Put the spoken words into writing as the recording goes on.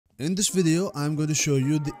In this video, I'm going to show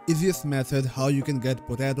you the easiest method how you can get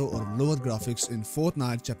potato or lower graphics in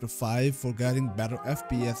Fortnite Chapter 5 for getting better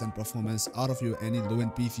FPS and performance out of your any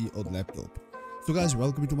low-end PC or laptop. So guys,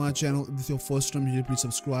 welcome to my channel. If this is your first time here, please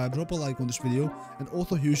subscribe, drop a like on this video, and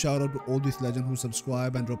also huge shout out to all these legends who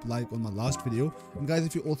subscribe and drop a like on my last video. And guys,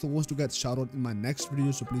 if you also want to get shout out in my next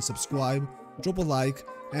video, so please subscribe, drop a like,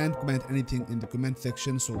 and comment anything in the comment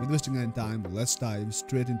section. So without wasting any time, let's dive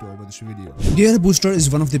straight into over this video. Gear Booster is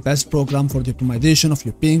one of the best programs for the optimization of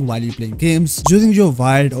your ping while you're playing games using your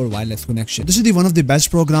wired or wireless connection. This is the one of the best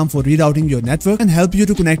program for rerouting your network and help you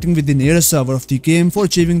to connecting with the nearest server of the game for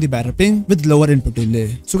achieving the better ping with lower input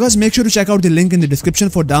delay. So guys, make sure to check out the link in the description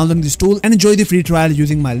for downloading this tool and enjoy the free trial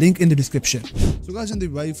using my link in the description. So guys, in the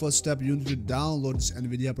very first step, you need to download this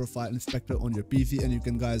Nvidia profile inspector on your PC, and you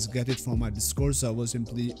can guys get it from my Discord server.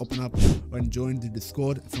 Simply open up and join the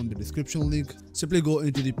Discord from the description link. Simply go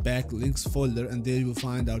into the pack links folder, and there you will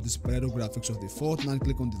find out this potato graphics of the Fortnite.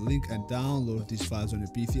 Click on the link and download these files on your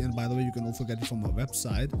PC. And by the way, you can also get it from my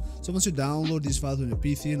website. So once you download these files on your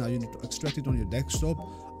PC, now you need to extract it on your desktop.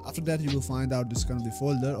 After that, you will find out this kind of the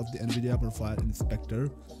folder of the Nvidia profile inspector.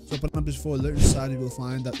 So open up this folder. Inside you will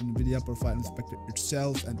find that Nvidia profile inspector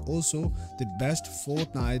itself and also the best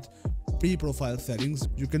Fortnite pre-profile settings.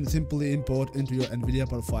 You can simply import into your Nvidia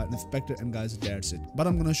profile inspector, and guys, that's it. But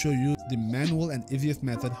I'm gonna show you the manual and easiest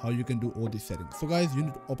method how you can do all these settings. So guys, you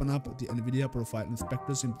need to open up the Nvidia profile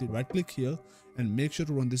inspector. Simply right click here and make sure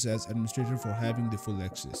to run this as administrator for having the full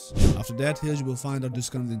access. After that, here you will find out this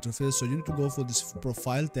kind of interface. So you need to go for this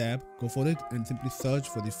profile tab, go for it and simply search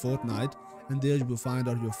for the Fortnite, and there you will find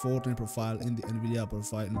out your Fortnite profile in the Nvidia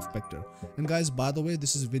profile inspector. And guys, by the way,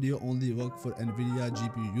 this is video only work for Nvidia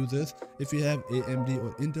GPU users. If you have AMD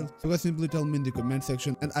or Intel, so guys, simply tell me in the comment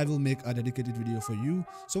section and I will make a dedicated video for you.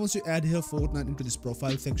 So once you add here Fortnite into this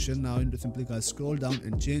profile section, now you need to simply guys scroll down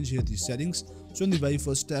and change here the settings. So in the very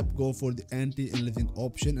first step, go for the anti-aliasing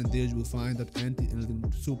option, and there you will find that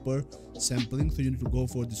anti-aliasing super sampling. So you need to go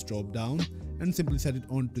for this drop down and simply set it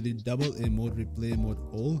on to the AA mode, replay mode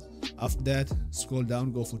all. After that, scroll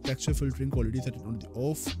down, go for texture filtering quality, set it on the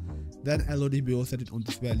off. Then LODBO, set it on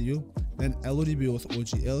this value. Then LODBO's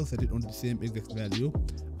OGL, set it on the same exact value.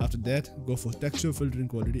 After that, go for texture filtering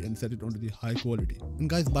quality and set it onto the high quality. And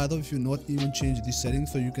guys, by the way, if you not even change these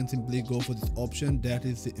settings, so you can simply go for this option, that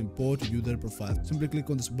is the import user profile. Simply click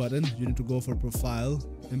on this button. You need to go for profile,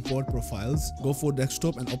 import profiles, go for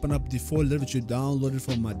desktop and open up the folder which you downloaded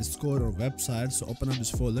from my Discord or website. So open up this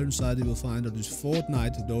folder. Inside you will find out this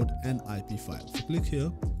Fortnite.nip file. So click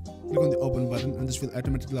here, click on the open button, and this will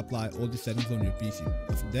automatically apply all the settings on your PC.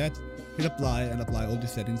 After that, hit apply and apply all the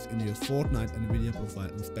settings in your Fortnite Nvidia profile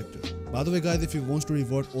inspector. By the way guys, if you want to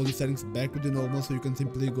revert all the settings back to the normal, so you can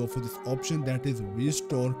simply go for this option, that is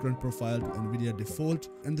restore current profile to Nvidia default,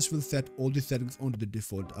 and this will set all the settings onto the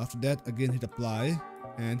default. After that, again hit apply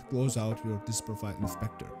and close out your this profile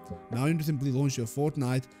inspector. Now you need to simply launch your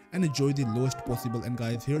Fortnite and enjoy the lowest possible. And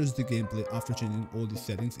guys, here is the gameplay after changing all the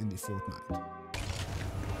settings in the Fortnite.